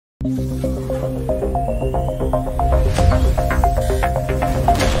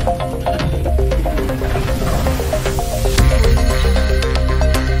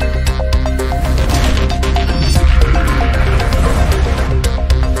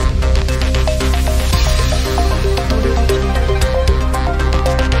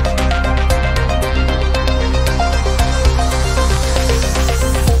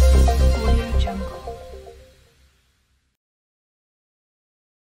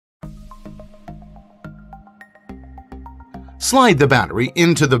Slide the battery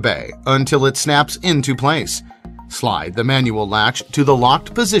into the bay until it snaps into place. Slide the manual latch to the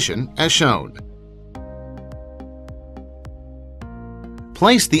locked position as shown.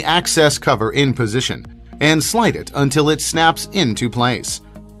 Place the access cover in position and slide it until it snaps into place.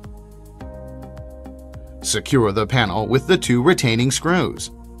 Secure the panel with the 2 retaining screws.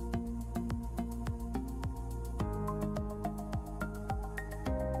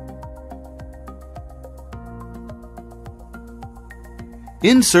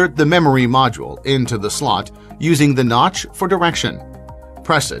 Insert the memory module into the slot using the notch for direction.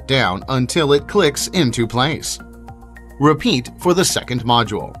 Press it down until it clicks into place. Repeat for the second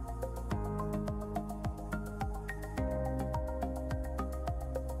module.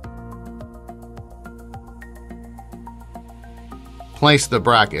 Place the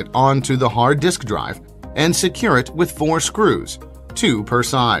bracket onto the hard disk drive and secure it with 4 screws, 2 per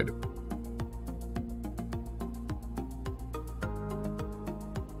side.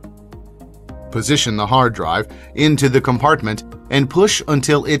 Position the hard drive into the compartment and push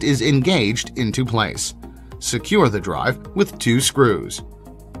until it is engaged into place. Secure the drive with 2 screws.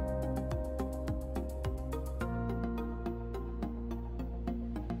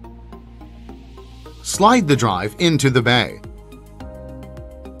 Slide the drive into the bay.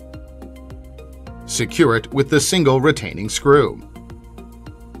 Secure it with the single retaining screw.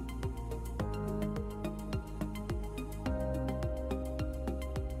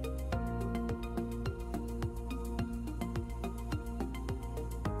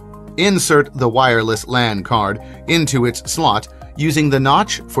 Insert the wireless LAN card into its slot using the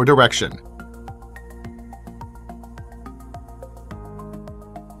notch for direction.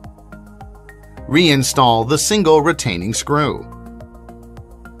 Reinstall the single retaining screw.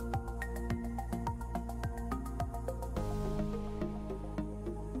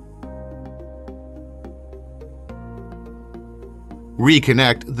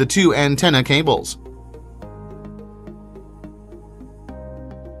 Reconnect the 2 antenna cables.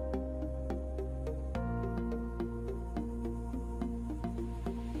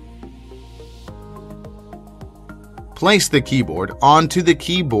 Place the keyboard onto the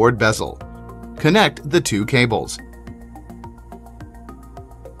keyboard bezel. Connect the 2 cables.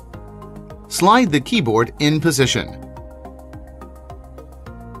 Slide the keyboard in position.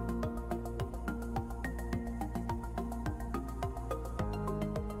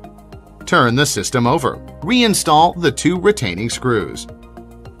 Turn the system over. Reinstall the 2 retaining screws.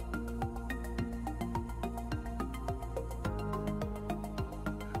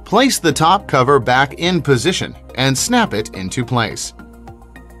 Place the top cover back in position and snap it into place.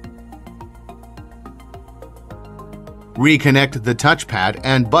 Reconnect the touchpad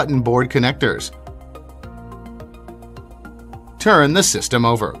and button board connectors. Turn the system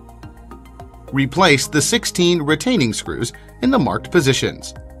over. Replace the 16 retaining screws in the marked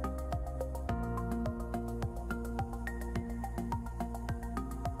positions.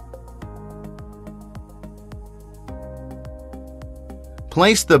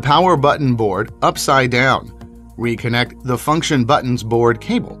 Place the PowerButton board upside down. Reconnect the function buttons board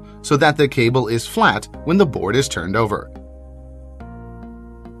cable so that the cable is flat when the board is turned over.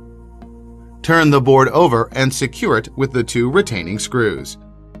 Turn the board over and secure it with the 2 retaining screws.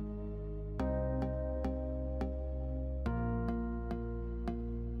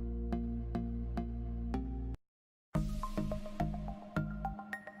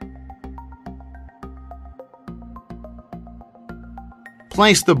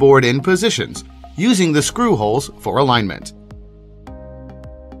 Place the board in positions using the screw holes for alignment.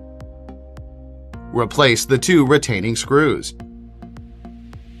 Replace the 2 retaining screws.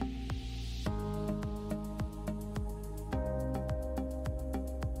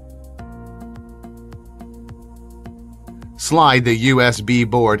 Slide the USB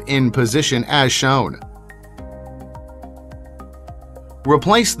board in position as shown.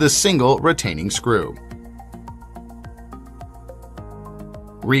 Replace the single retaining screw.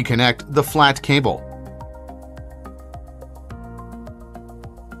 Reconnect the flat cable.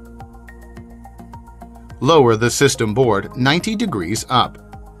 Lower the system board 90 degrees up.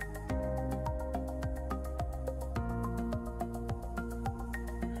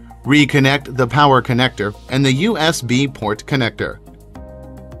 Reconnect the power connector and the USB port connector.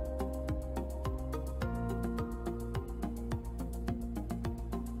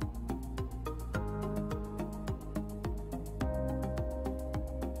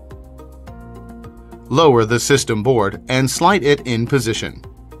 Lower the system board and slide it in position.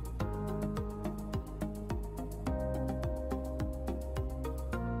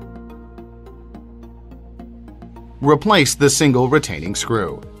 Replace the single retaining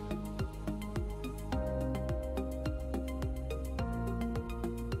screw.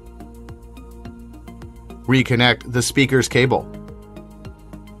 Reconnect the speaker's cable.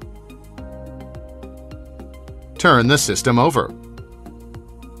 Turn the system over.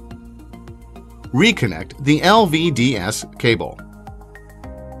 Reconnect the LVDS cable.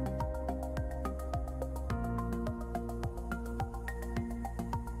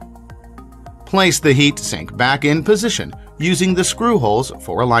 Place the HeatSink back in position using the screw holes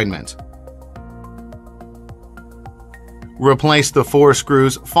for alignment. Replace the 4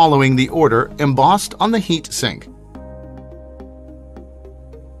 screws following the order embossed on the HeatSink.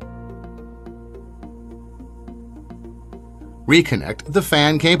 Reconnect the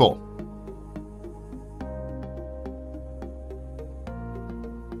fan cable.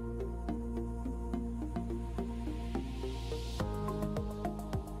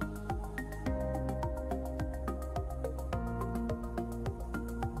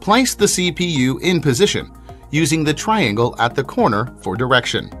 Place the CPU in position using the triangle at the corner for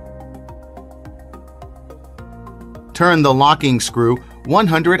direction. Turn the locking screw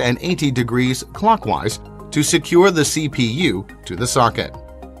 180 degrees clockwise to secure the CPU to the socket.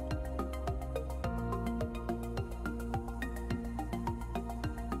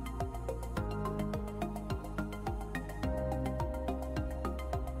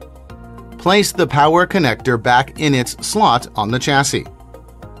 Place the power connector back in its slot on the chassis.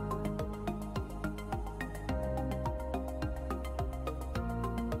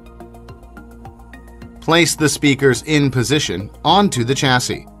 Place the speakers in position onto the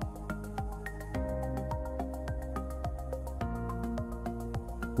chassis.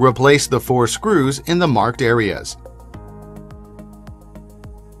 Replace the 4 screws in the marked areas.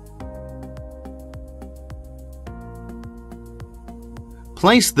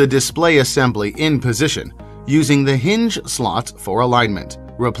 Place the display assembly in position using the hinge slots for alignment.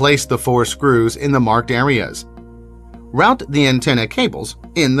 Replace the 4 screws in the marked areas. Route the antenna cables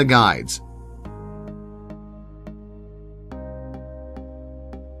in the guides.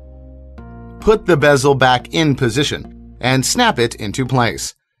 Put the bezel back in position and snap it into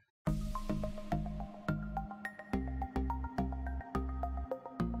place.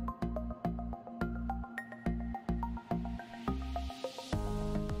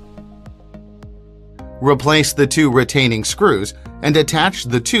 Replace the 2 retaining screws and attach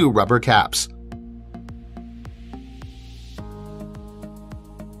the 2 rubber caps.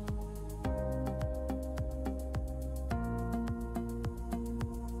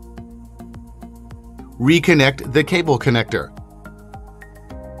 Reconnect the cable connector.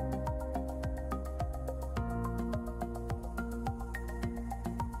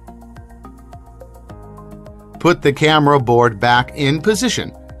 Put the camera board back in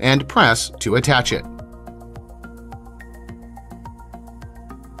position and press to attach it.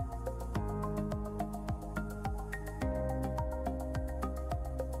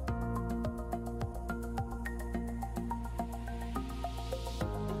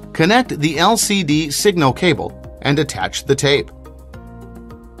 Connect the LCD signal cable and attach the tape.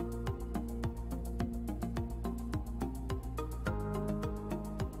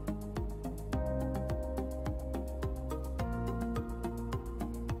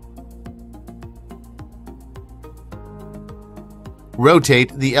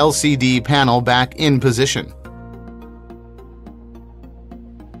 Rotate the LCD panel back in position.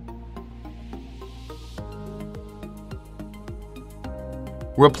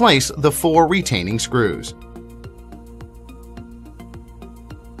 Replace the 4 retaining screws.